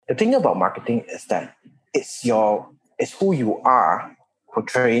the thing about marketing is that it's who you are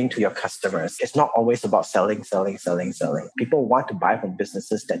portraying to your customers. It's not always about selling, selling, selling, selling. People want to buy from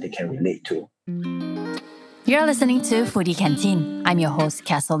businesses that they can relate to. You're listening to Foodie Canteen. I'm your host,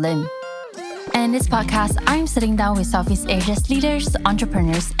 Castle Lim. And in this podcast, I'm sitting down with Southeast Asia's leaders,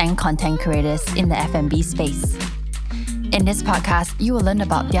 entrepreneurs, and content creators in the F&B space. In this podcast, you will learn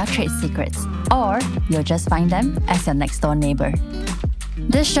about their trade secrets, or you'll just find them as your next door neighbor.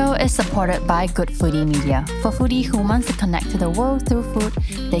 This show is supported by Good Foodie Media. For foodie who wants to connect to the world through food,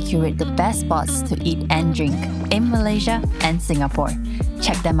 they curate the best spots to eat and drink in Malaysia and Singapore.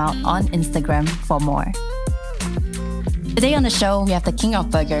 Check them out on Instagram for more. Today on the show, we have the king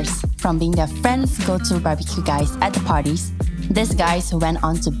of burgers. From being their friends' go-to barbecue guys at the parties, these guys went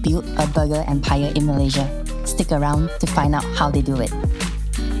on to build a burger empire in Malaysia. Stick around to find out how they do it.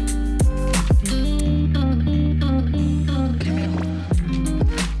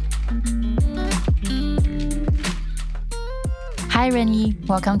 Hi Rennie,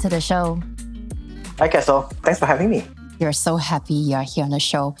 welcome to the show. Hi Castle, thanks for having me. We're so happy you're here on the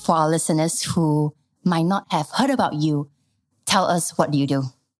show. For our listeners who might not have heard about you, tell us, what do you do?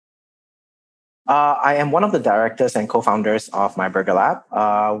 I am one of the directors and co-founders of My Burger Lab.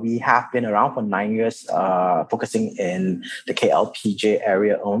 We have been around for 9 years, focusing in the KLPJ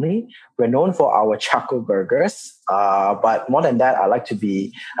area only. We're known for our charcoal burgers, but more than that,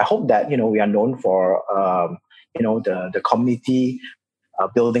 I hope that, we are known for, the community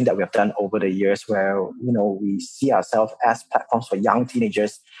building that we have done over the years where, we see ourselves as platforms for young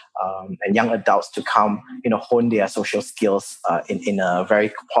teenagers and young adults to come, hone their social skills in a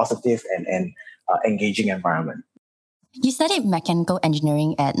very positive and engaging environment. You studied mechanical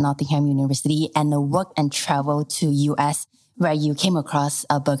engineering at Nottingham University and worked and traveled to US where you came across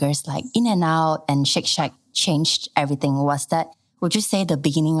burgers like In-N-Out and Shake Shack changed everything. Was that, would you say, the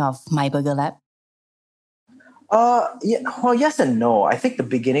beginning of My Burger Lab? Well, yes and no. I think the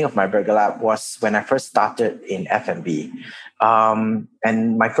beginning of My Burger Lab was when I first started in F&B. And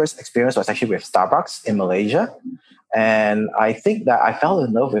my first experience was actually with Starbucks in Malaysia. And I think that I fell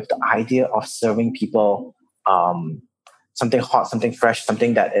in love with the idea of serving people something hot, something fresh,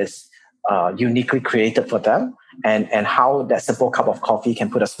 something that is uniquely created for them, and how that simple cup of coffee can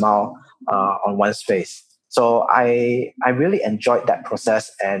put a smile on one's face. So I really enjoyed that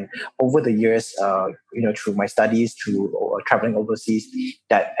process. And over the years, through my studies, through traveling overseas,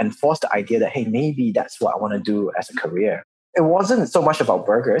 that enforced the idea that, hey, maybe that's what I want to do as a career. It wasn't so much about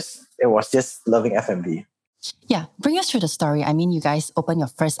burgers. It was just loving F&B. Yeah, bring us through the story. I mean, you guys opened your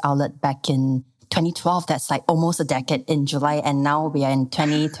first outlet back in 2012. That's like almost a decade in July. And now we are in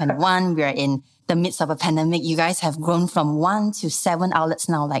 2021. We are in the midst of a pandemic. You guys have grown from 1 to 7 outlets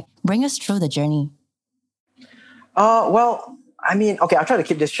now. Like, bring us through the journey. I'll try to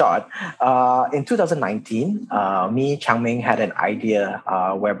keep this short. In 2019, me, Changming, had an idea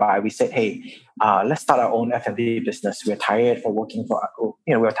whereby we said, hey, let's start our own F&B business. We're tired working for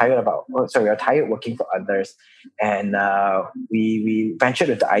others. And we ventured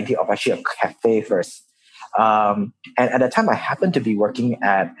with the idea of actually a cafe first. And at the time, I happened to be working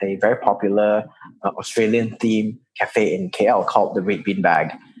at a very popular Australian-themed cafe in KL called the Red Bean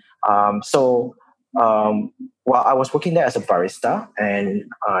Bag. While I was working there as a barista, and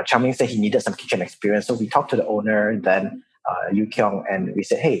Changming said he needed some kitchen experience. So we talked to the owner, then Yu Kyung, and we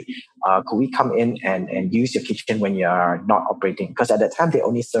said, hey, could we come in and use your kitchen when you're not operating? Because at that time, they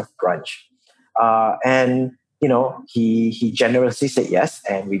only served brunch. He generously said yes.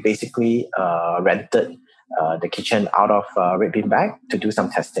 And we basically rented the kitchen out of Red Bean Bag to do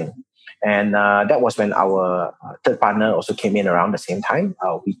some testing. And that was when our third partner also came in around the same time.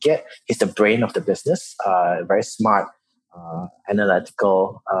 He's the brain of the business, very smart,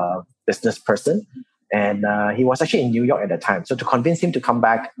 analytical business person. And he was actually in New York at that time. So to convince him to come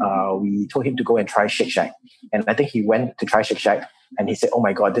back, we told him to go and try Shake Shack. And I think he went to try Shake Shack and he said, oh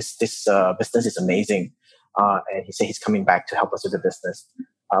my God, this business is amazing. And he said he's coming back to help us with the business.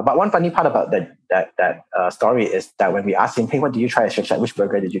 But one funny part about that story is that when we asked him, hey, what did you try at Shake Shack? Which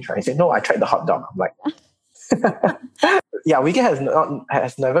burger did you try? He said, no, I tried the hot dog. I'm like, yeah, Wiegert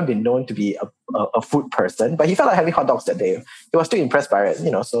has never been known to be a food person, but he felt like having hot dogs that day. He was still impressed by it,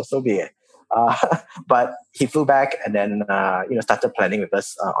 so be it. But he flew back and then, started planning with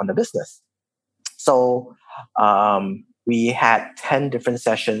us on the business. So we had 10 different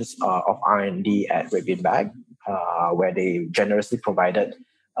sessions of R&D at Red Bean Bag, where they generously provided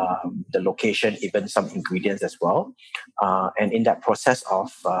the location, even some ingredients as well. And in that process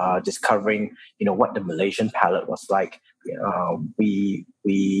of discovering, what the Malaysian palate was like, we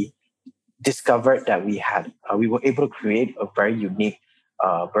discovered that we were able to create a very unique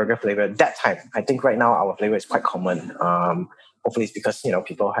burger flavor that time. I think right now our flavor is quite common. Hopefully it's because,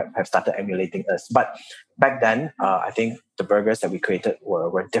 people have started emulating us. But back then, I think the burgers that we created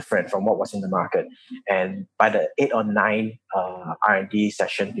were different from what was in the market. And by the 8 or 9 R&D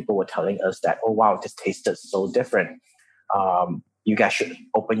session, people were telling us that, oh, wow, this tasted so different. You guys should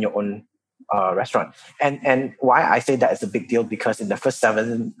open your own restaurant. And why I say that is a big deal, because in the first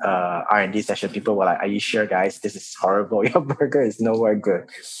 7 R&D session, people were like, are you sure, guys? This is horrible. Your burger is nowhere good.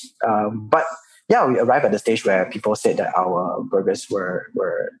 But yeah, we arrived at the stage where people said that our burgers were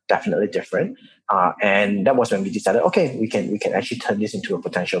definitely different. And that was when we decided, okay, we can actually turn this into a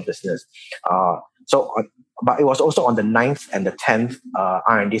potential business. But it was also on the 9th and the 10th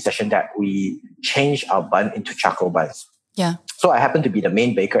R&D session that we changed our bun into charcoal buns. Yeah. So I happened to be the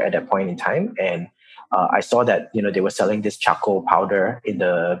main baker at that point in time, and I saw that they were selling this charcoal powder in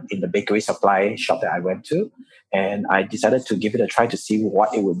the bakery supply shop that I went to, and I decided to give it a try to see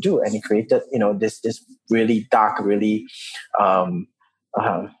what it would do. And it created this really dark, really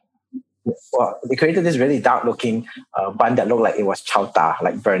they created this really dark looking bun that looked like it was chao ta,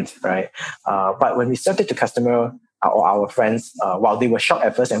 like burnt, right? But when we served it to customer or our friends, while they were shocked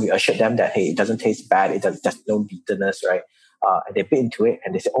at first, and we assured them that, hey, it doesn't taste bad, there's no bitterness, right? And they bit into it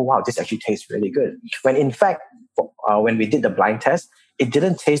and they said, oh, wow, this actually tastes really good. When in fact, when we did the blind test, it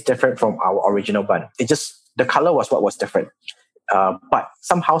didn't taste different from our original bun. The color was what was different. But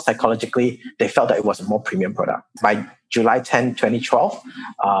somehow psychologically, they felt that it was a more premium product. By July 10, 2012,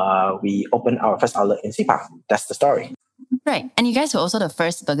 we opened our first outlet in Sepang. That's the story. Right. And you guys were also the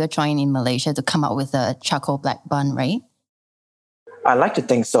first burger joint in Malaysia to come out with a charcoal black bun, right? I like to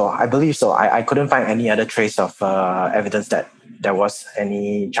think so. I believe so. I couldn't find any other trace of evidence that there was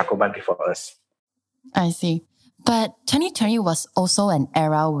any charcoal bun before us. I see. But 2020 was also an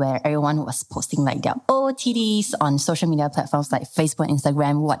era where everyone was posting like their OOTDs on social media platforms like Facebook,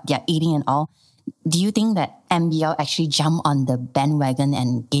 Instagram, what they're eating and all. Do you think that MBL actually jumped on the bandwagon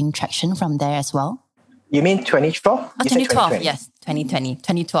and gained traction from there as well? You mean 2012? Oh, 2012, yes.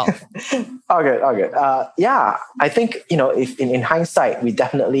 2012. Okay. Yeah, I think, if in hindsight, we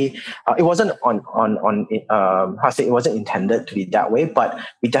definitely, it wasn't it wasn't intended to be that way, but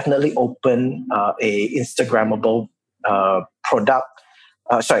we definitely opened a Instagrammable product.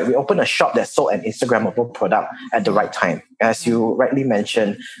 We opened a shop that sold an Instagrammable product at the right time. As you rightly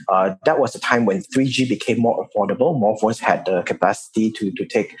mentioned, that was the time when 3G became more affordable. More phones had the capacity to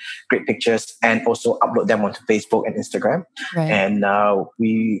take great pictures and also upload them onto Facebook and Instagram. Right. And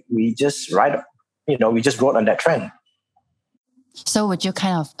we just rode on that trend. So would you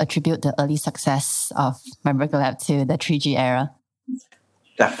kind of attribute the early success of My Burger Lab to the 3G era?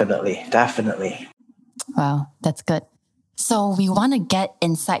 Definitely. Wow, that's good. So we want to get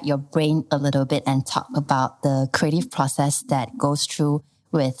inside your brain a little bit and talk about the creative process that goes through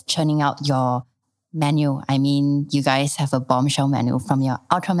with churning out your menu. I mean, you guys have a bombshell menu from your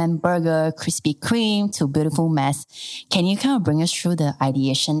Ultraman Burger, Krispy Kreme to Beautiful Mess. Can you kind of bring us through the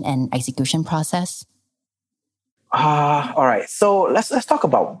ideation and execution process? All right. So let's talk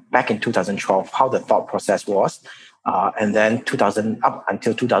about back in 2012, how the thought process was, and then up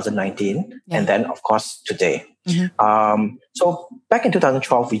until 2019, and then of course today. Mm-hmm. So back in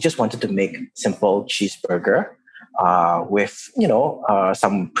 2012, we just wanted to make simple cheeseburger with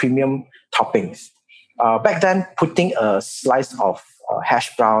some premium toppings. Back then, putting a slice of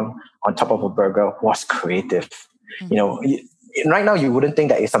hash brown on top of a burger was creative. Mm-hmm. Right now you wouldn't think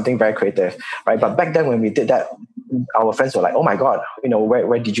that it's something very creative, right? But back then when we did that, our friends were like, oh my God,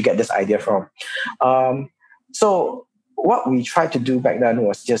 where did you get this idea from? So what we tried to do back then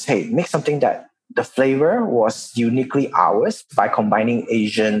was just, hey, make something that the flavor was uniquely ours by combining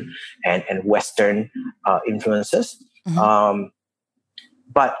Asian and Western influences. Mm-hmm.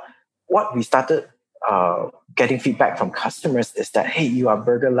 But what we started getting feedback from customers is that, hey, you are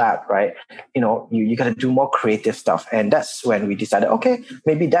Burger Lab, right? You got to do more creative stuff. And that's when we decided, okay,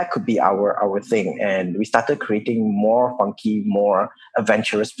 maybe that could be our thing. And we started creating more funky, more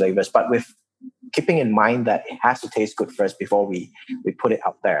adventurous flavors, but with keeping in mind that it has to taste good first before we put it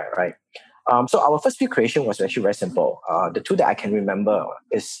out there, right? So our first few creation was actually very simple. The two that I can remember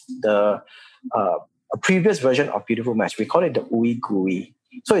is a previous version of Beautiful Mess. We call it the Ooey Gooey.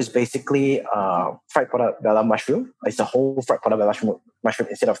 So it's basically fried portobello mushroom. It's a whole fried portobello mushroom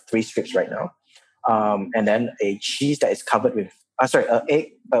instead of 3 strips right now. And then a cheese that is covered with, a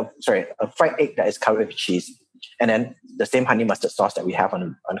fried egg that is covered with cheese. And then the same honey mustard sauce that we have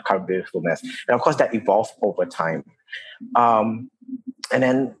on current Beautiful Mess. And of course, that evolved over time. And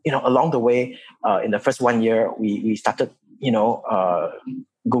then, along the way, in the first 1 year, we started,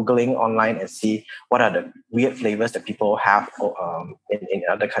 Googling online and see what are the weird flavors that people have in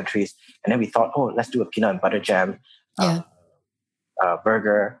other countries. And then we thought, oh, let's do a peanut and butter jam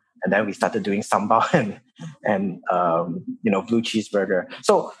burger. And then we started doing sambal and blue cheeseburger.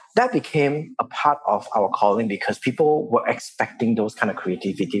 So that became a part of our calling because people were expecting those kind of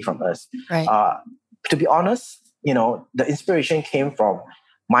creativity from us. Right. To be honest, the inspiration came from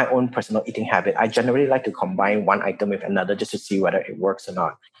my own personal eating habit. I generally like to combine one item with another just to see whether it works or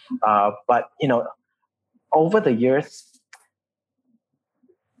not. But over the years,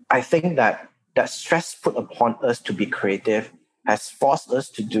 I think that stress put upon us to be creative has forced us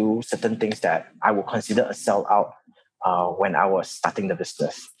to do certain things that I would consider a sellout when I was starting the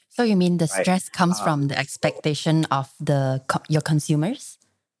business. So you mean the stress comes from the expectation of your consumers?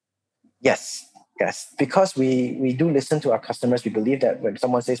 Yes. Because we do listen to our customers. We believe that when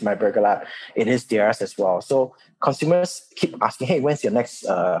someone says My Burger Lab, it is theirs as well. So consumers keep asking, hey, when's your next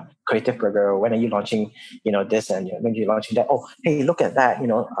creative burger? When are you launching, this and when are you launching that? Oh, hey, look at that.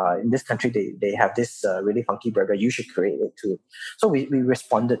 In this country, they have this really funky burger. You should create it too. So we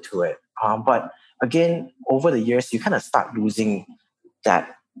responded to it. But again, over the years, you kind of start losing that,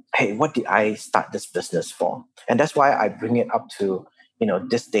 hey, what did I start this business for? And that's why I bring it up to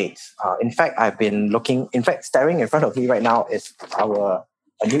this date. In fact, I've been staring in front of me right now is a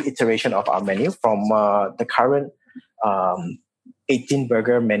new iteration of our menu from the current 18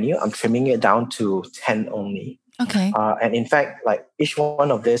 burger menu. I'm trimming it down to 10 only. Okay. And in fact, like each one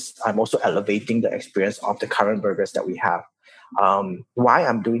of this, I'm also elevating the experience of the current burgers that we have. Why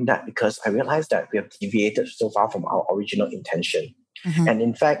I'm doing that? Because I realized that we have deviated so far from our original intention. Mm-hmm. And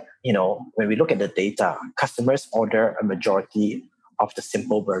in fact, when we look at the data, customers order a majority of the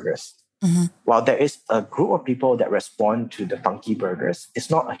simple burgers. Mm-hmm. While there is a group of people that respond to the funky burgers,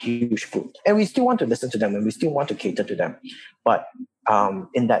 it's not a huge group. And we still want to listen to them and we still want to cater to them. But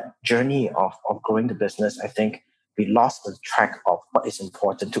in that journey of growing the business, I think we lost the track of what is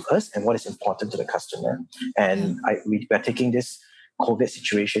important to us and what is important to the customer. And we are taking this COVID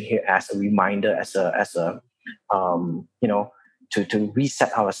situation here as a reminder, to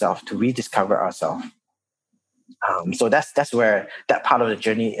reset ourselves, to rediscover ourselves. So that's where that part of the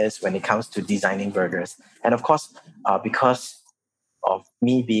journey is when it comes to designing burgers. And of course, because of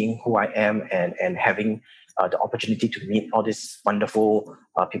me being who I am and having the opportunity to meet all these wonderful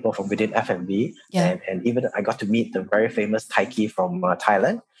people from within F&B, and even I got to meet the very famous Taiki from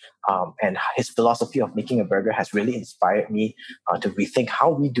Thailand. And his philosophy of making a burger has really inspired me to rethink how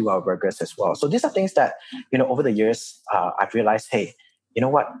we do our burgers as well. So these are things that, over the years, I've realized, hey, you know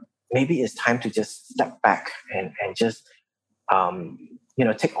what? Maybe it's time to just step back and just,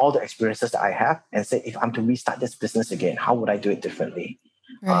 take all the experiences that I have and say, if I'm to restart this business again, how would I do it differently?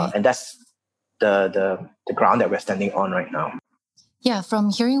 Right. And that's the ground that we're standing on right now. Yeah,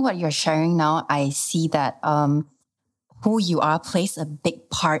 from hearing what you're sharing now, I see that who you are plays a big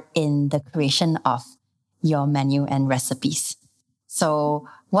part in the creation of your menu and recipes. So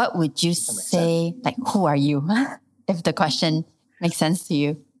what would you say, like, who are you? If the question makes sense to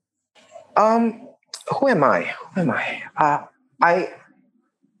you. Who am I?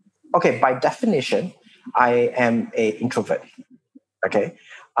 By definition, I am an introvert. Okay.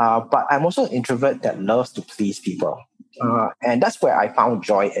 But I'm also an introvert that loves to please people. And that's where I found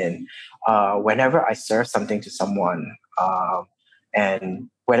joy in. Whenever I serve something to someone, and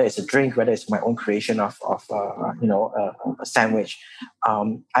whether it's a drink, whether it's my own creation of a sandwich,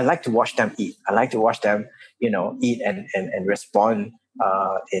 I like to watch them eat. I like to watch them, eat and respond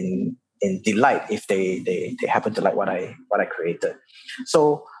in delight if they happen to like what I created.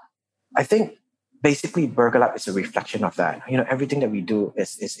 So I think basically Burger Lab is a reflection of that. Everything that we do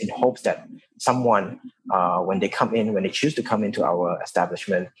is in hopes that someone, when they choose to come into our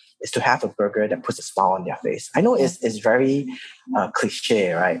establishment, is to have a burger that puts a smile on their face. I know it's very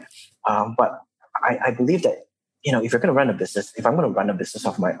cliche, right? But I believe that, if you're going to run a business, if I'm going to run a business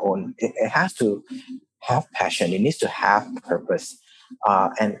of my own, it has to have passion. It needs to have purpose.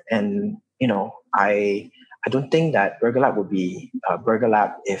 I don't think that Burger Lab would be Burger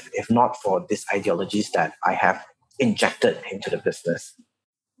Lab if not for these ideologies that I have injected into the business.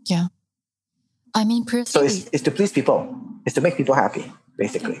 Yeah. I mean, so it's to please people. It's to make people happy,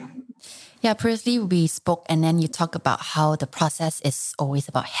 basically. Yeah, previously we spoke and then you talk about how the process is always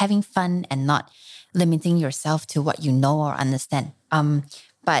about having fun and not limiting yourself to what you know or understand.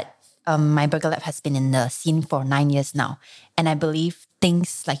 But My Burger Lab has been in the scene for 9 years now. And I believe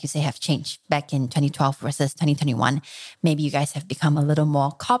things, like you say, have changed back in 2012 versus 2021. Maybe you guys have become a little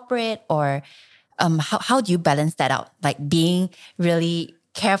more corporate, or how do you balance that out? Like being really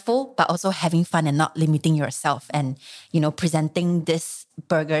careful, but also having fun and not limiting yourself and, presenting these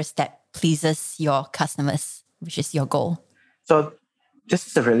burgers that pleases your customers, which is your goal? So this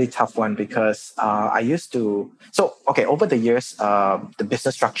is a really tough one because I used to. So okay, over the years, the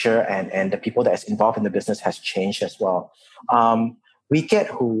business structure and the people that is involved in the business has changed as well. Wicket,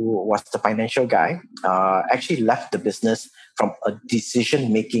 who was the financial guy, actually left the business from a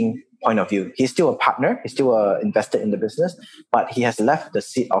decision-making point of view. He's still a partner, he's still invested in the business, but he has left the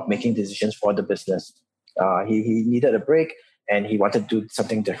seat of making decisions for the business. He needed a break and he wanted to do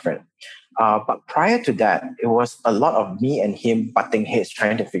something different. But prior to that, it was a lot of me and him butting heads,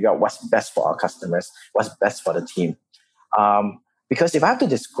 trying to figure out what's best for our customers, what's best for the team. Because if I have to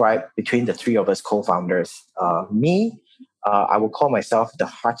describe between the three of us co-founders, I will call myself the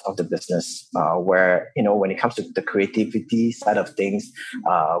heart of the business, where, when it comes to the creativity side of things,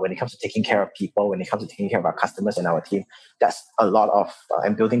 when it comes to taking care of people, when it comes to taking care of our customers and our team, that's a lot of,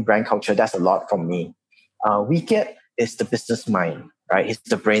 and building brand culture, that's a lot from me. Wicket is the business mind, right? He's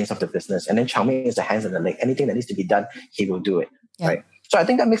the brains of the business. And then Chao Ming is the hands and the leg. Anything that needs to be done, he will do it, right? So I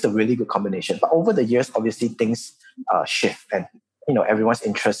think that makes a really good combination. But over the years, obviously, things shift and, everyone's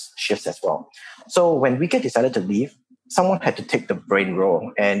interest shifts as well. So when Wicket decided to leave, someone had to take the brain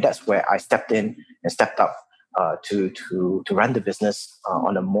role, and that's where I stepped in and stepped up to run the business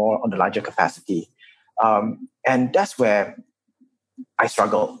on the larger capacity, and that's where I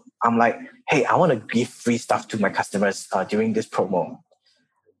struggled. I'm like, hey, I want to give free stuff to my customers during this promo.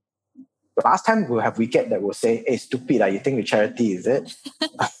 Last time we'll have Wicket that will say, hey, stupid, you think we're charity, is it?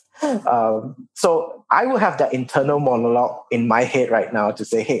 So I will have that internal monologue in my head right now to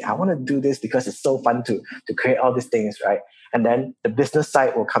say, hey, I want to do this because it's so fun to create all these things, right? And then the business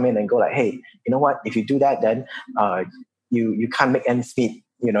side will come in and go like, hey, you know what? If you do that, then you can't make ends meet,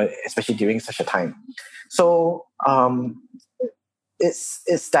 especially during such a time. So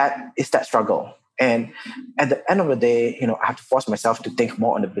it's that struggle. And at the end of the day, I have to force myself to think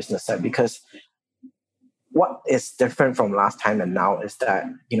more on the business side, because what is different from last time and now is that,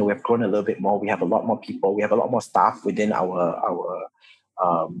 we've grown a little bit more. We have a lot more people. We have a lot more staff within our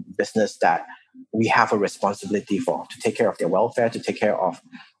business that we have a responsibility for, to take care of their welfare, to take care of,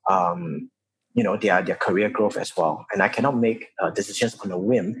 their career growth as well. And I cannot make decisions on a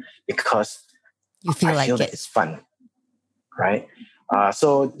whim because I feel that it's fun, right?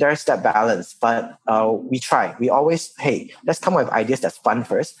 So there's that balance, but we try. We always, hey, let's come up with ideas that's fun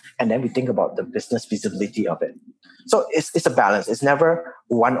first, and then we think about the business feasibility of it. So it's a balance. It's never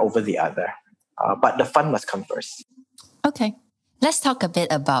one over the other, but the fun must come first. Okay, let's talk a bit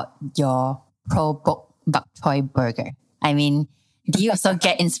about your Pro Book Bak Choy burger. I mean, do you also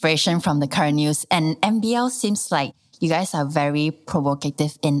get inspiration from the current news? And MBL seems like you guys are very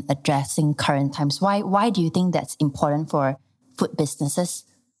provocative in addressing current times. Why do you think that's important for food businesses?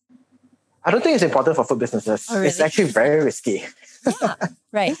 I don't think it's important for food businesses. Oh, really? It's actually very risky. Yeah,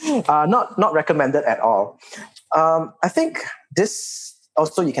 right. Not recommended at all. I think this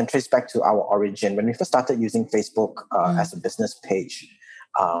also you can trace back to our origin. When we first started using Facebook as a business page,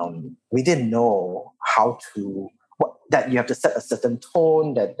 we didn't know how that you have to set a certain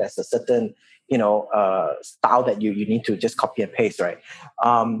tone, that there's a certain style that you need to just copy and paste, right?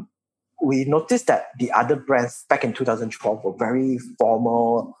 We noticed that the other brands back in 2012 were very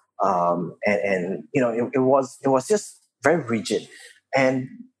formal, and it was just very rigid. And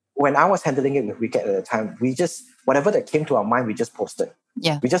when I was handling it with Wicket at the time, we just, whatever that came to our mind, we just posted.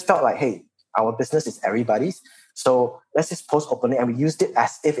 Yeah. We just felt like, hey, our business is everybody's, so let's just post openly, and we used it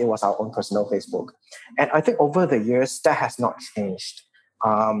as if it was our own personal Facebook. And I think over the years that has not changed.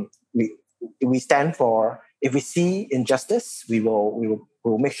 We stand for, if we see injustice, we will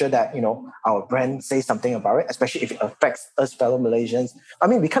make sure that our brand says something about it, especially if it affects us fellow Malaysians. I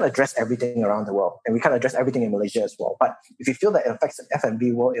mean, we can't address everything around the world, and we can't address everything in Malaysia as well. But if you feel that it affects the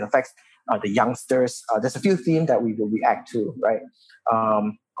F&B world, it affects the youngsters, there's a few themes that we will react to, right?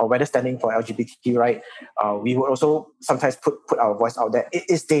 Or whether standing for LGBTQ, right? We will also sometimes put our voice out there. It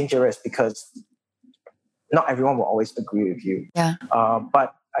is dangerous because not everyone will always agree with you. Yeah.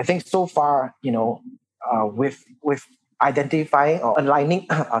 But I think so far, with identifying or aligning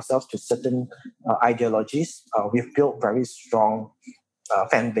ourselves to certain ideologies, we've built very strong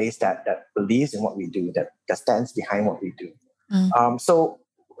fan base that believes in what we do, that stands behind what we do. So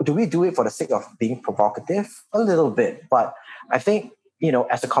do we do it for the sake of being provocative? A little bit, but I think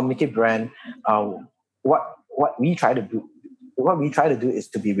as a community brand, what we try to do is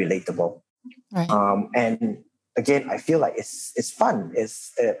to be relatable. Right. And again, I feel like it's fun.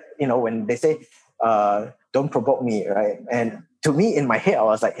 It's when they say don't provoke me, right? And to me, in my head, I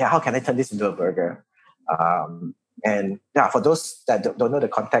was like, yeah, how can I turn this into a burger? And yeah, for those that don't know the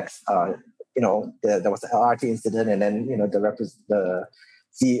context, there was the LRT incident, and then the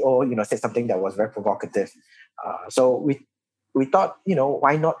CEO said something that was very provocative. So we thought,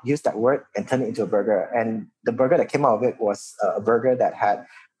 why not use that word and turn it into a burger? And the burger that came out of it was a burger that had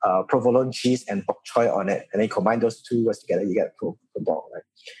provolone cheese and bok choy on it, and then you combine those two words together, you get pro dog,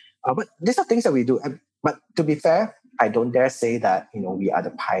 right? But these are things that we do. But to be fair, I don't dare say that we are the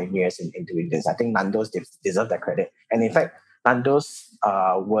pioneers in doing this. I think Nando's deserve that credit, and in fact, Nando's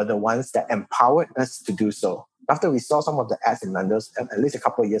were the ones that empowered us to do so. After we saw some of the ads in Nando's, at least a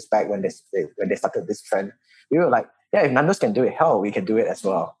couple of years back when they started this trend, we were like, yeah, if Nando's can do it, hell, we can do it as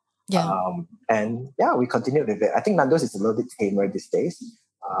well. Yeah. And yeah, we continued with it. I think Nando's is a little bit tamer these days,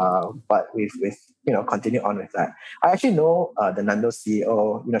 but we've continued on with that. I actually know the Nando's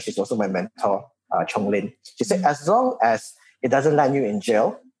CEO. She's also my mentor, Chong Lin. She said, as long as it doesn't land you in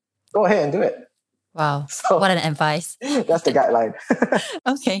jail, go ahead and do it. Wow, so what an advice. That's the guideline.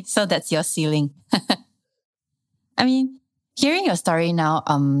 Okay, so that's your ceiling. I mean, hearing your story now,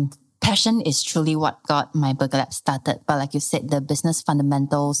 passion is truly what got My Burger Lab started. But like you said, the business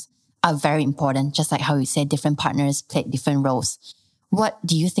fundamentals are very important. Just like how you said, different partners played different roles. What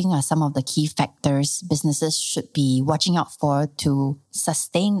do you think are some of the key factors businesses should be watching out for to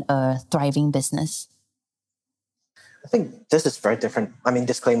sustain a thriving business? I think this is very different. I mean,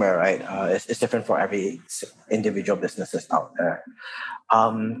 disclaimer, right? It's different for every individual businesses out there.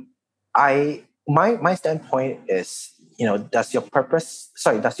 My standpoint is, does your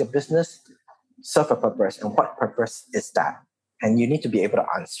business serve a purpose, and what purpose is that? And you need to be able to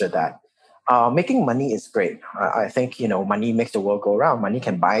answer that. Making money is great. I think, money makes the world go round. Money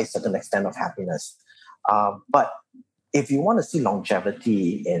can buy a certain extent of happiness. But if you want to see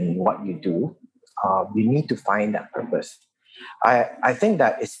longevity in what you do, you need to find that purpose. I think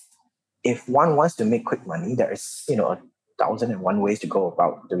that if one wants to make quick money, there is, 1,001 ways to go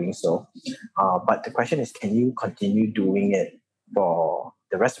about doing so. But the question is, can you continue doing it for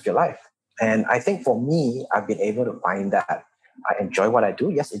the rest of your life? And I think for me, I've been able to find that I enjoy what I do.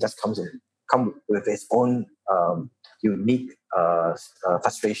 Yes, it just come with its own unique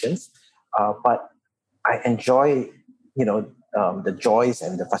frustrations, but I enjoy, the joys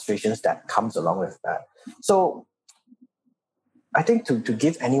and the frustrations that comes along with that. So I think to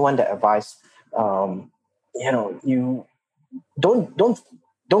give anyone that advice, you don't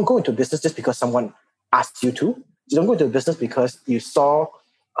go into business just because someone asked you to. You don't go into business because you saw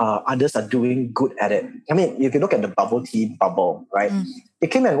others are doing good at it. I mean, if you look at the bubble tea bubble, right?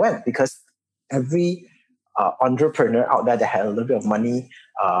 It came and went because every entrepreneur out there that had a little bit of money,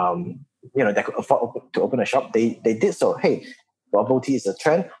 that could afford to open a shop, they did so. Hey, bubble tea is a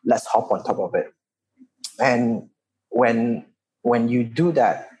trend. Let's hop on top of it. And when you do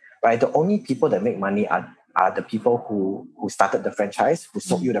that, right, the only people that make money are the people who started the franchise, who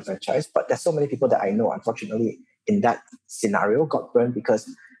sold you the franchise. But there's so many people that I know, unfortunately, in that scenario, got burned because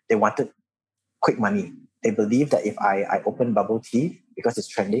they wanted quick money. They believe that if I open bubble tea because it's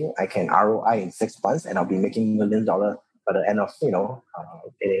trending, I can ROI in 6 months and I'll be making $1 million by the end of in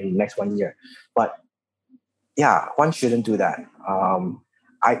the next 1 year. But yeah, one shouldn't do that.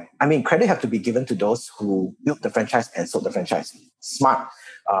 I mean, credit have to be given to those who built the franchise and sold the franchise. Smart,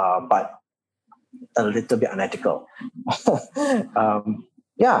 but a little bit unethical. So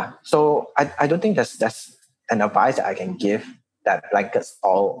I don't think that's an advice that I can give that blankets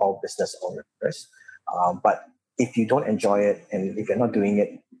all business owners. But if you don't enjoy it and if you're not doing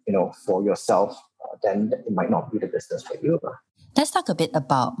it, for yourself, then it might not be the business for you. Let's talk a bit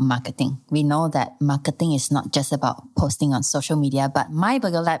about marketing. We know that marketing is not just about posting on social media, but My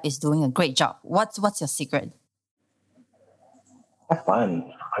Burger Lab is doing a great job. What's your secret? Have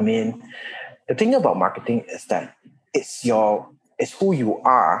fun. I mean, the thing about marketing is that it's who you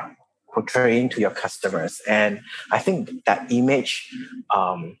are portraying to your customers. And I think that image,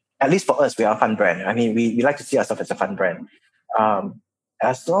 at least for us, we are a fun brand. I mean, we like to see ourselves as a fun brand.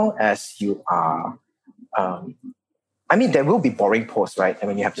 As long as you are, there will be boring posts, right? I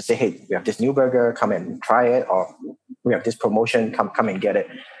mean, you have to say, hey, we have this new burger, come and try it, or we have this promotion, come and get it.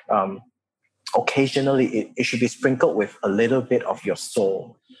 Occasionally, it should be sprinkled with a little bit of your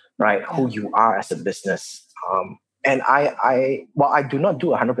soul, right? Who you are as a business. And I do not do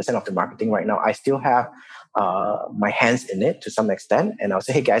 100% of the marketing right now. I still have my hands in it to some extent. And I'll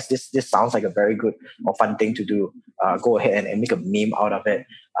say, hey guys, this sounds like a very good or fun thing to do. Go ahead and make a meme out of it.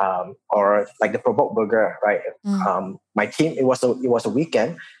 Or like the Provoke Burger, right? My team, it was a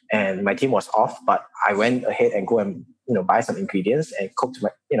weekend and my team was off, but I went ahead and go and buy some ingredients and cooked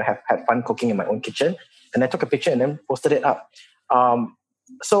had fun cooking in my own kitchen. And I took a picture and then posted it up.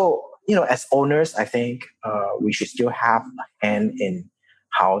 So as owners, I think we should still have a hand in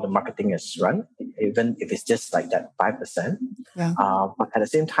how the marketing is run, even if it's just like that 5%. Yeah. But at the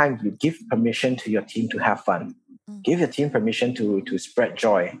same time, you give permission to your team to have fun. Give your team permission to spread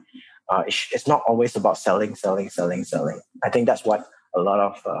joy. It's not always about selling. I think that's what a lot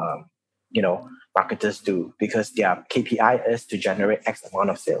of marketers do, because their KPI is to generate X amount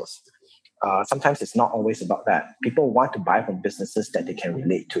of sales. Sometimes it's not always about that. People want to buy from businesses that they can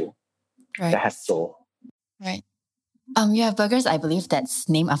relate to, Right. that has soul. Right. You have burgers, I believe, that's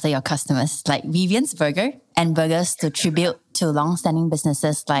named after your customers, like Vivian's Burger, and burgers to tribute to long-standing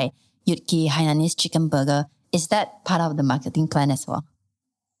businesses like Yutki Hainanese Chicken Burger. Is that part of the marketing plan as well?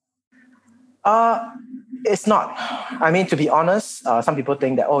 It's not. I mean, to be honest, some people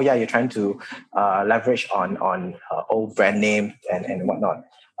think that, you're trying to leverage on old brand name and whatnot.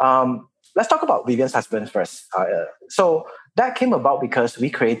 Let's talk about Vivian's Husband first. So that came about because we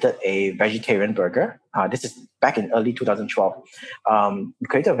created a vegetarian burger. This is back in early 2012. We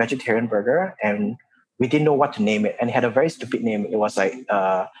created a vegetarian burger and we didn't know what to name it. And it had a very stupid name. It was like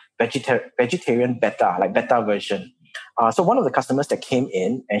vegetarian beta, like beta version. So one of the customers that came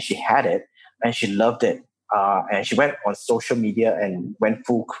in and she had it and she loved it. And she went on social media and went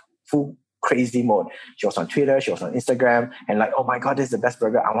full crazy mode. She was on Twitter, she was on Instagram, and like, oh my God, this is the best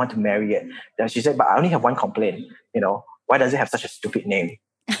burger. I want to marry it. Then she said, but I only have one complaint. Why does it have such a stupid name?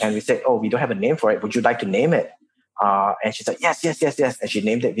 And we said, we don't have a name for it. Would you like to name it? And she said, yes. And she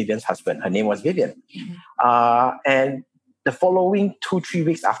named it Vivian's Husband. Her name was Vivian. And the following 2-3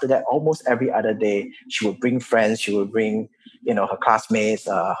 weeks after that, almost every other day, she would bring friends, she would bring, her classmates,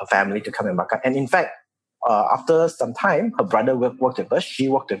 her family to come and makan. And in fact, after some time, her brother worked with us. She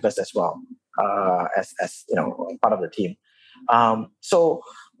worked with us as well, as part of the team. So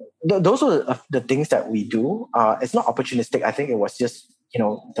those are the things that we do. It's not opportunistic. I think it was just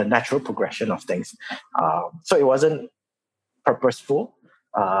the natural progression of things. So it wasn't purposeful,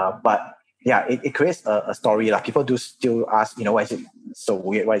 but yeah, it creates a story. Like people do still ask, why is it so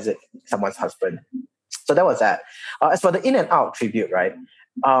weird? Why is it someone's husband? So that was that. As for the In-N-Out tribute, right?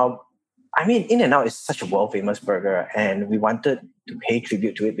 I mean, In-N-Out is such a world-famous burger, and we wanted to pay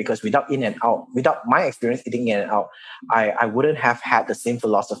tribute to it because without In-N-Out, without my experience eating In-N-Out, I wouldn't have had the same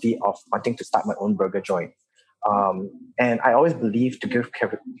philosophy of wanting to start my own burger joint. And I always believe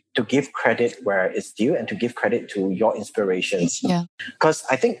to give credit where it's due and to give credit to your inspirations. Yeah. Because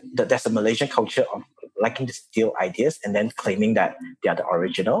I think that there's a Malaysian culture of liking to steal ideas and then claiming that they are the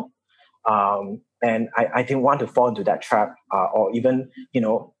original. And I didn't want to fall into that trap or even,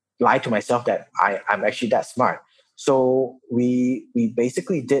 lie to myself that I'm actually that smart. So we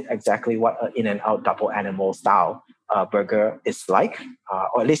basically did exactly what an In-N-Out double animal style burger is like,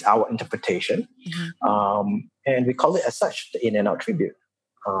 or at least our interpretation. Mm-hmm. And we call it as such, the In-N-Out tribute,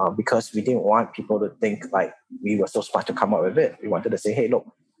 because we didn't want people to think like we were so smart to come up with it. We wanted to say, hey, look,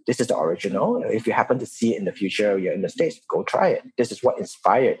 this is the original. If you happen to see it in the future, you're in the States, go try it. This is what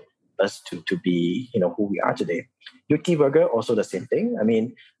inspired us to be, who we are today. Yutki Burger, also the same thing. I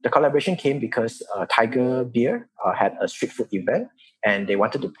mean, the collaboration came because Tiger Beer had a street food event and they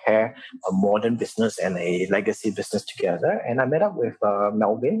wanted to pair a modern business and a legacy business together. And I met up with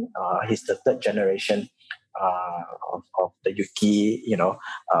Melvin. He's the third generation of the Yutki,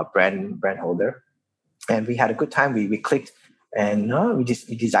 brand holder. And we had a good time. We clicked and we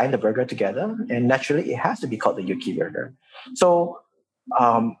designed the burger together. And naturally, it has to be called the Yutki Burger. So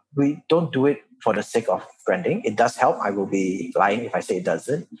we don't do it for the sake of branding. It does help. I will be lying if I say it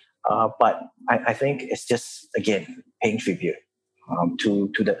doesn't. But I think it's just, again, paying tribute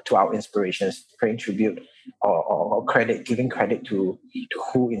to our inspirations, paying tribute or credit, giving credit to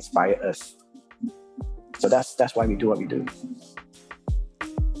who inspired us. So that's why we do what we do.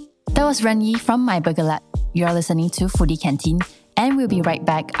 That was Ren Yi from My Burger Lab. You're listening to Foodie Canteen, and we'll be right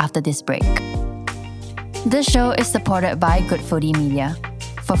back after this break. This show is supported by Good Foodie Media.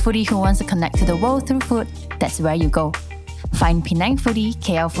 For foodie who wants to connect to the world through food, that's where you go. Find Penang Foodie,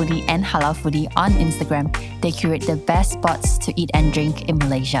 KL Foodie, and Halal Foodie on Instagram. They curate the best spots to eat and drink in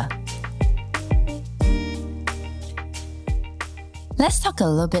Malaysia. Let's talk a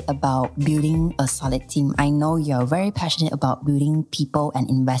little bit about building a solid team. I know you're very passionate about building people and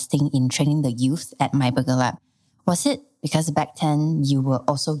investing in training the youth at My Burger Lab. Was it because back then you were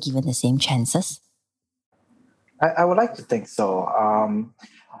also given the same chances? I would like to think so.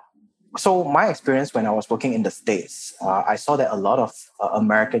 So my experience when I was working in the States, I saw that a lot of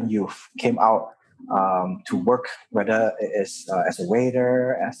American youth came out to work, whether it is as a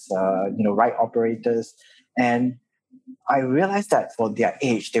waiter, as ride operators, and I realized that for their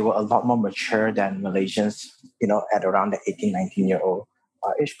age, they were a lot more mature than Malaysians, at around the 18, 19-year-old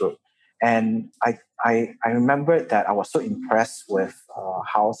age group. And I remembered that I was so impressed with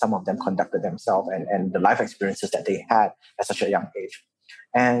how some of them conducted themselves and the life experiences that they had at such a young age.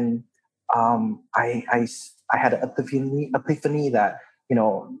 And I had an epiphany that,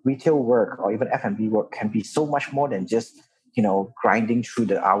 retail work or even F&B work can be so much more than just, grinding through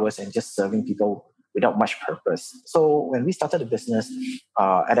the hours and just serving people without much purpose. So when we started the business,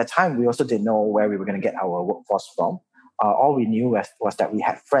 at that time, we also didn't know where we were going to get our workforce from. All we knew was that we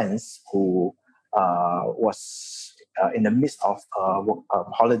had friends who was in the midst of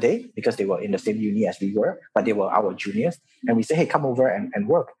holiday because they were in the same uni as we were, but they were our juniors. And we said, hey, come over and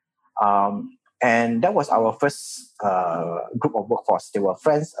work. And that was our first group of workforce. They were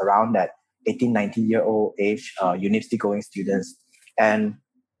friends around that 18, 19-year-old age, university-going students. And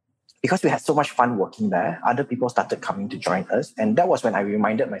because we had so much fun working there, other people started coming to join us. And that was when I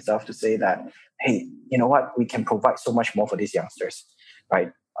reminded myself to say that, hey, you know what? We can provide so much more for these youngsters,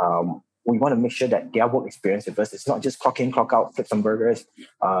 right? We want to make sure that their work experience with us is not just clock in, clock out, flip some burgers,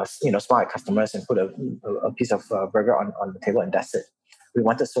 smile at customers and put a piece of burger on the table and that's it. We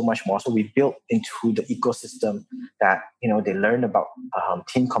wanted so much more. So we built into the ecosystem that, they learn about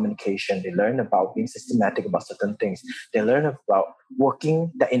team communication. They learn about being systematic about certain things. They learn about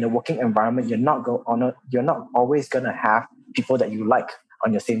working, that in a working environment, you're not always going to have people that you like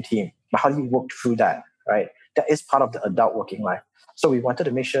on your same team. But how do you work through that, right? That is part of the adult working life. So we wanted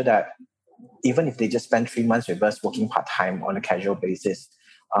to make sure that even if they just spend 3 months with us working part-time on a casual basis,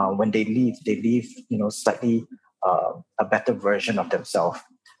 when they leave, slightly a better version of themselves.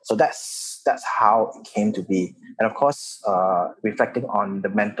 So that's how it came to be. And of course, reflecting on the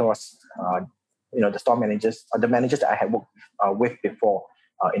mentors, the store managers, or the managers that I had worked with before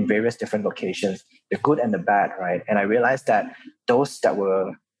in various different locations, the good and the bad, right? And I realized that those that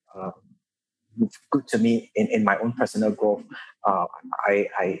were good to me in my own personal growth,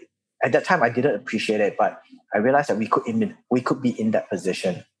 I at that time I didn't appreciate it, but I realized that we could be in that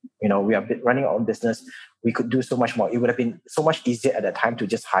position. We are running our own business. We could do so much more. It would have been so much easier at that time to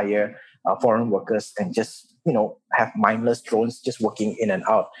just hire foreign workers and just have mindless drones just working in and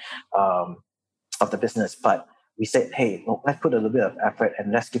out of the business. But we said, hey, let's put a little bit of effort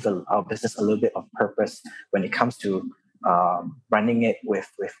and let's give our business a little bit of purpose when it comes to running it with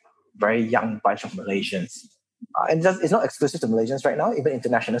very young bunch of Malaysians. And it's not exclusive to Malaysians right now, even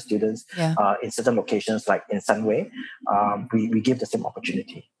international students in certain locations like in Sunway, we give the same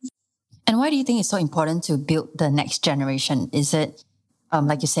opportunity. And why do you think it's so important to build the next generation? Is it,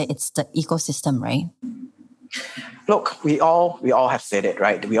 like you say, it's the ecosystem, right? Look, we all have said it,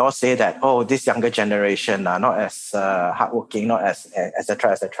 right? We all say that, this younger generation are not as hardworking, not as et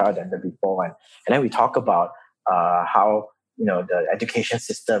cetera, than the before one. And then we talk about how the education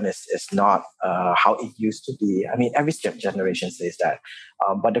system is not how it used to be. I mean, every generation says that.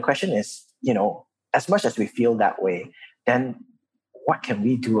 But the question is, as much as we feel that way, then what can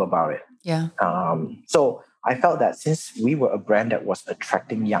we do about it? Yeah. So I felt that since we were a brand that was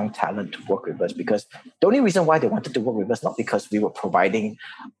attracting young talent to work with us, because the only reason why they wanted to work with us, not because we were providing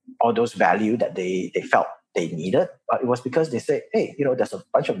all those value that they felt they needed, but it was because they said, hey, there's a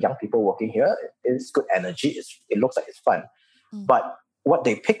bunch of young people working here. It's good energy. It looks like it's fun. But what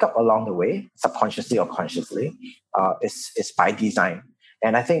they pick up along the way, subconsciously or consciously, is by design.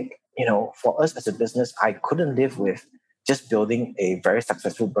 And I think, for us as a business, I couldn't live with just building a very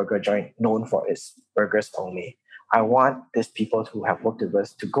successful burger joint known for its burgers only. I want these people who have worked with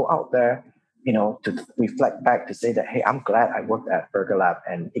us to go out there, to reflect back to say that, hey, I'm glad I worked at Burger Lab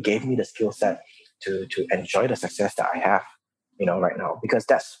and it gave me the skill set to enjoy the success that I have, right now, because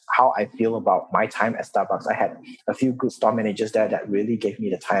that's how I feel about my time at Starbucks. I had a few good store managers there that really gave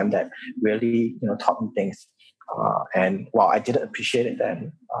me the time, that really, taught me things. And while I didn't appreciate it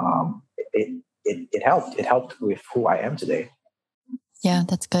then, it helped. It helped with who I am today. Yeah,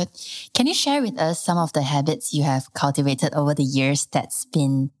 that's good. Can you share with us some of the habits you have cultivated over the years that's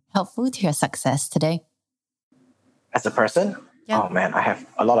been helpful to your success today? As a person? Yeah. Oh man, I have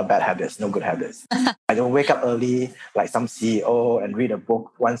a lot of bad habits, no good habits. I don't wake up early like some CEO and read a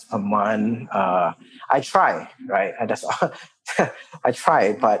book once per month. I try, right? And that's all. I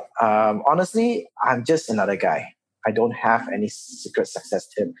try, but honestly, I'm just another guy. I don't have any secret success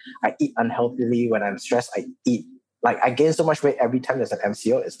tip. I eat unhealthily. When I'm stressed, I eat. Like, I gain so much weight every time there's an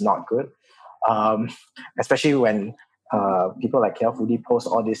MCO. It's not good. Especially when people like KL Foodie post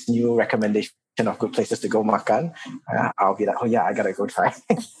all these new recommendations of good places to go makan. I'll be like, oh yeah, I gotta go try.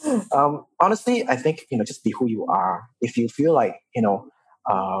 Honestly, I think, just be who you are. If you feel like,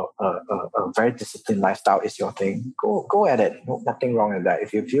 a very disciplined lifestyle is your thing, go at it. No, nothing wrong with that.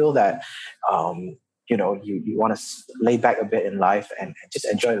 If you feel that, you want to lay back a bit in life and just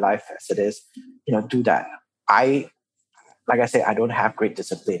enjoy life as it is, do that. Like I say, I don't have great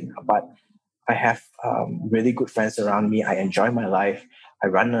discipline, but I have really good friends around me. I enjoy my life. I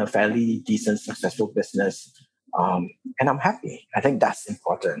run a fairly decent, successful business, and I'm happy. I think that's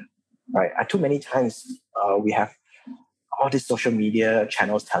important, right? Too many times we have all these social media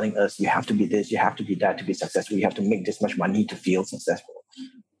channels telling us you have to be this, you have to be that to be successful. You have to make this much money to feel successful.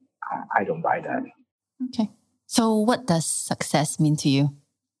 I don't buy that. Okay. So what does success mean to you?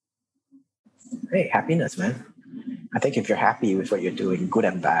 Hey, happiness, man. I think if you're happy with what you're doing, good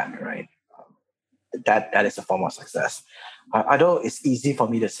and bad, right? That is a form of success. Although it's easy for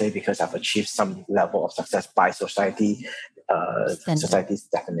me to say because I've achieved some level of success by society's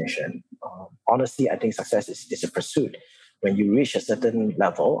definition. Honestly, I think success is a pursuit. When you reach a certain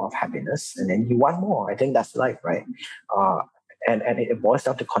level of happiness and then you want more, I think that's life, right? And it boils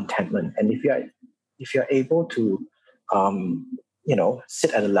down to contentment. And if you're able to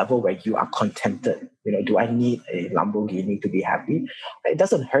sit at a level where you are contented. Do I need a Lamborghini to be happy? It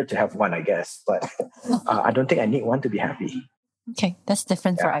doesn't hurt to have one, I guess, but I don't think I need one to be happy. Okay, that's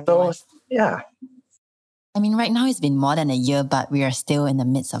different for everyone. So, yeah. I mean, right now it's been more than a year, but we are still in the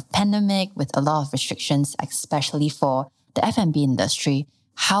midst of pandemic with a lot of restrictions, especially for the F&B industry.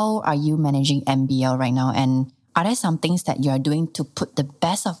 How are you managing MBL right now? And are there some things that you are doing to put the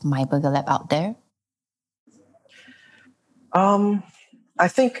best of My Burger Lab out there? I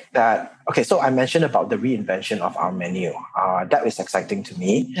think that, so I mentioned about the reinvention of our menu. That is exciting to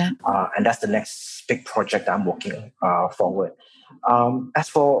me. Yeah. And that's the next big project I'm working forward. As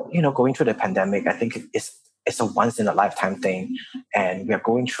for, going through the pandemic, I think it's a once in a lifetime thing. And we are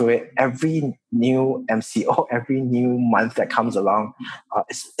going through it. Every new MCO, every new month that comes along,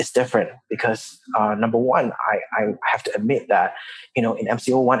 it's different because number one, I have to admit that, in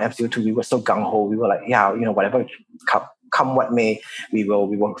MCO 1, MCO 2, we were so gung-ho. We were like, whatever come what may, we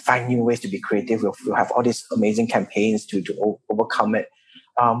will find new ways to be creative. We'll have all these amazing campaigns to overcome it.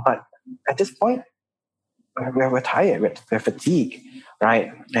 But at this point, we're tired, we're fatigued,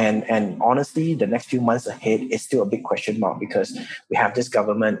 right? And honestly, the next few months ahead is still a big question mark because we have this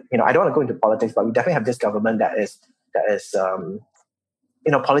government. I don't want to go into politics, but we definitely have this government that is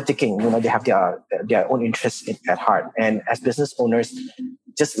politicking. They have their own interests at heart. And as business owners,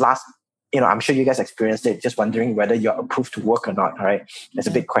 I'm sure you guys experienced it, just wondering whether you're approved to work or not, right? It's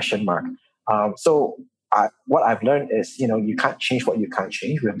a big question mark. What I've learned is, you can't change what you can't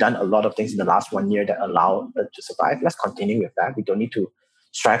change. We've done a lot of things in the last 1 year that allow us to survive. Let's continue with that. We don't need to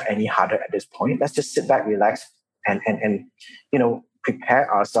strive any harder at this point. Let's just sit back, relax, and prepare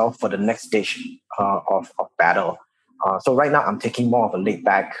ourselves for the next stage of battle. So right now, I'm taking more of a laid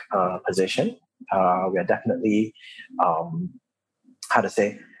back position. We are definitely,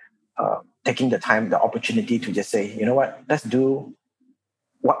 taking the opportunity to just say, you know what, let's do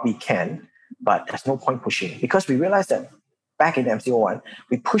what we can, but there's no point pushing because we realized that back in MCO1,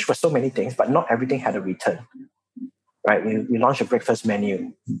 we pushed for so many things, but not everything had a return, right? We launched a breakfast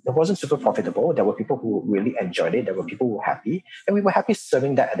menu. It wasn't super profitable. There were people who really enjoyed it. There were people who were happy, and we were happy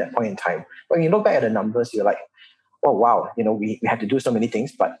serving that at that point in time. When you look back at the numbers, you're like, oh, wow, we had to do so many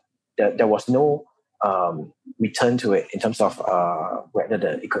things, but there was no return to it in terms of whether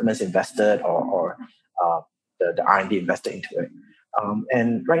the equipment's invested or the R&D invested into it.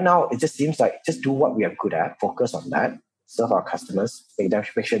 And right now, it just seems like just do what we are good at, focus on that, serve our customers,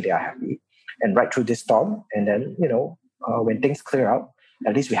 make sure they are happy, and ride through this storm. And then, when things clear out,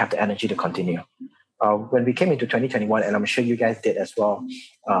 at least we have the energy to continue. When we came into 2021, and I'm sure you guys did as well,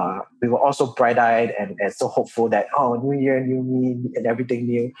 we were also bright-eyed and so hopeful that, new year, new me, and everything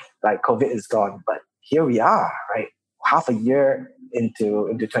new, like COVID is gone. But here we are, right? Half a year into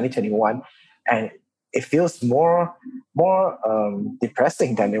 2021, and it feels more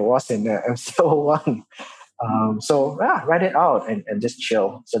depressing than it was in MCO1. Write it out and just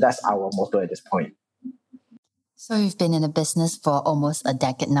chill. So that's our motto at this point. So you've been in the business for almost a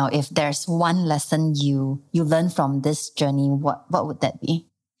decade now. If there's one lesson you learned from this journey, what would that be?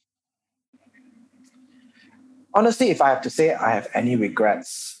 Honestly, if I have to say I have any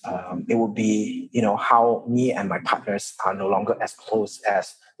regrets, it would be, how me and my partners are no longer as close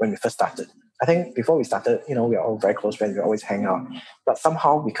as when we first started. I think before we started, we are all very close friends. We always hang out. But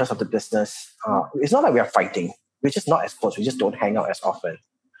somehow, because of the business, it's not like we are fighting. We're just not as close. We just don't hang out as often.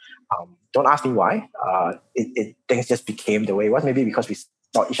 Don't ask me why. Things just became the way it was. Maybe because we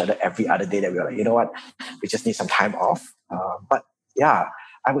saw each other every other day that we were like, you know what, we just need some time off. But yeah,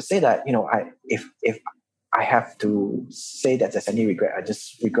 I would say that, if I have to say that there's any regret, I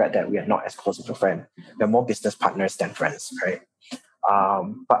just regret that we are not as close as a friend. We're more business partners than friends, right?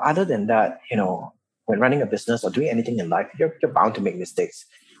 But other than that, when running a business or doing anything in life, you're bound to make mistakes,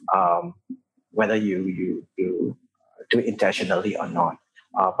 whether you do it intentionally or not.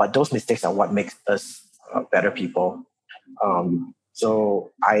 But those mistakes are what makes us better people.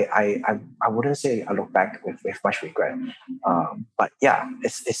 So I wouldn't say I look back with much regret. But yeah,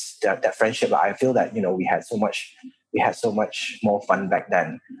 it's that friendship. I feel that, we had so much more fun back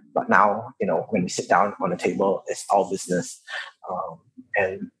then. But now, when we sit down on a table, it's all business.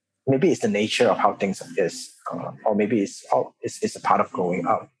 And maybe it's the nature of how things is, or maybe it's a part of growing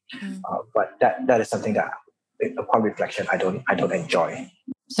up. But that is something that, upon reflection, I don't enjoy.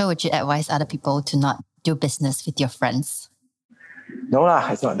 So would you advise other people to not do business with your friends? No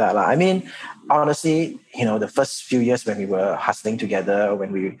lah, it's not that lah. I mean, honestly, the first few years when we were hustling together,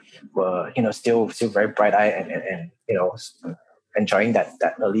 when we were, still very bright-eyed and enjoying that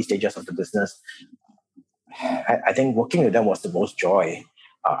early stages of the business, I think working with them was the most joy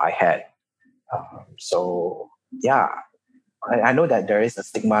I had. So yeah, I know that there is a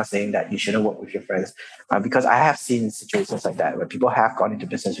stigma saying that you shouldn't work with your friends, because I have seen situations like that where people have gone into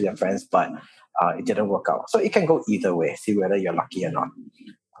business with their friends, but it didn't work out. So it can go either way. See whether you're lucky or not.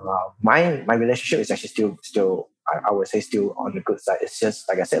 My relationship is actually still I would say still on the good side. It's just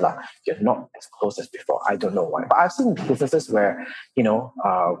like I said, you're not as close as before. I don't know why, but I've seen businesses where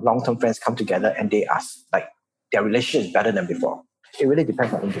long-term friends come together and they are like their relationship is better than before. It really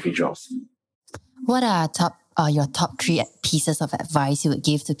depends on individuals. What are your top 3 pieces of advice you would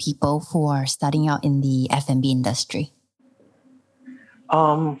give to people who are starting out in the F&B industry?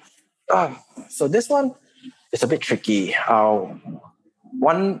 So this one is a bit tricky.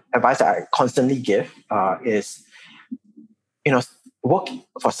 One advice that I constantly give is, work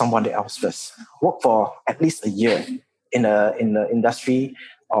for someone else first. Work for at least a year in the industry,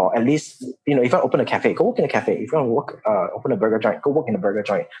 or at least, if you want to open a cafe, go work in a cafe. If you want to open a burger joint, go work in a burger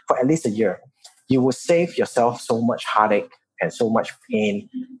joint for at least a year. You will save yourself so much heartache and so much pain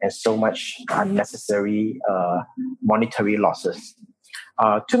and so much unnecessary monetary losses.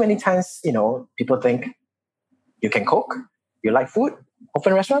 Too many times, people think you can cook, you like food,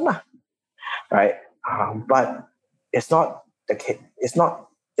 open a restaurant lah, right? But it's not the case. It's not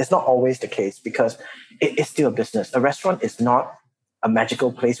always the case, because it is still a business. A restaurant is not a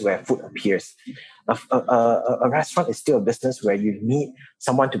magical place where food appears. A restaurant is still a business where you need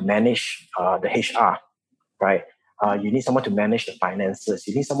someone to manage the HR, right? You need someone to manage the finances.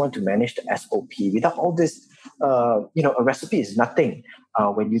 You need someone to manage the SOP. Without all this, a recipe is nothing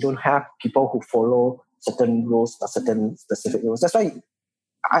when you don't have people who follow certain rules or certain specific rules. That's why,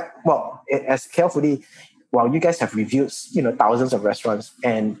 as KL Foodie, while you guys have reviewed, thousands of restaurants,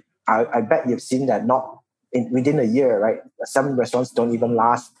 and I bet you've seen that within a year, right? Some restaurants don't even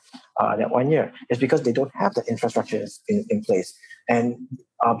last that 1 year. It's because they don't have the infrastructure in place. And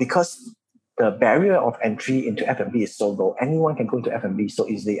because the barrier of entry into F&B is so low, anyone can go into F&B so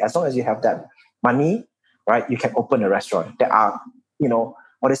easily. As long as you have that money, right, you can open a restaurant. There are,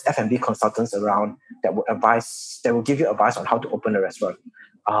 all these F&B consultants around that will give you advice on how to open a restaurant.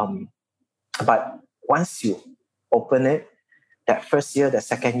 But once you open it, that first year, the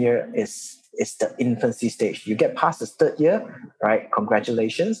second year is the infancy stage. You get past the third year, right?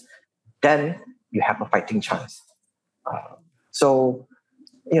 Congratulations. Then you have a fighting chance. So,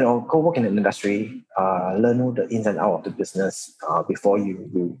 go work in an industry, learn the ins and outs of the business before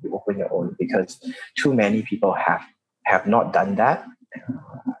you open your own, because too many people have not done that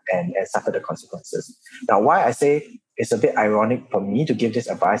and suffer the consequences. Now, why I say it's a bit ironic for me to give this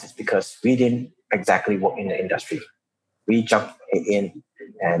advice is because we didn't exactly work in the industry. We jumped in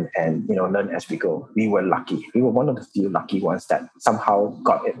and learn as we go. We were lucky. We were one of the few lucky ones that somehow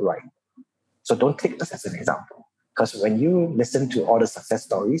got it right. So don't take this as an example. Because when you listen to all the success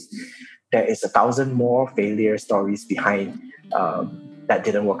stories, there is 1,000 more failure stories behind that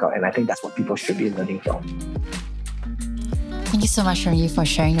didn't work out. And I think that's what people should be learning from. Thank you so much, Ren Yi, for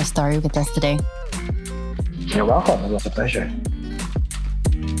sharing your story with us today. You're welcome. It was a pleasure.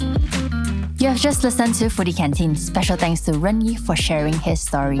 You have just listened to Foodie Canteen. Special thanks to Ren Yi for sharing his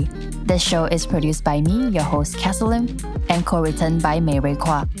story. This show is produced by me, your host, Castle Lim, and co-written by Mei Rui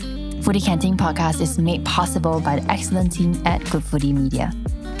Kwa. Foodie Canteen podcast is made possible by the excellent team at Good Foodie Media.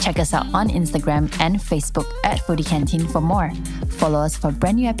 Check us out on Instagram and Facebook at Foodie Canteen for more. Follow us for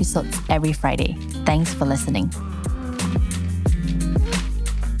brand new episodes every Friday. Thanks for listening.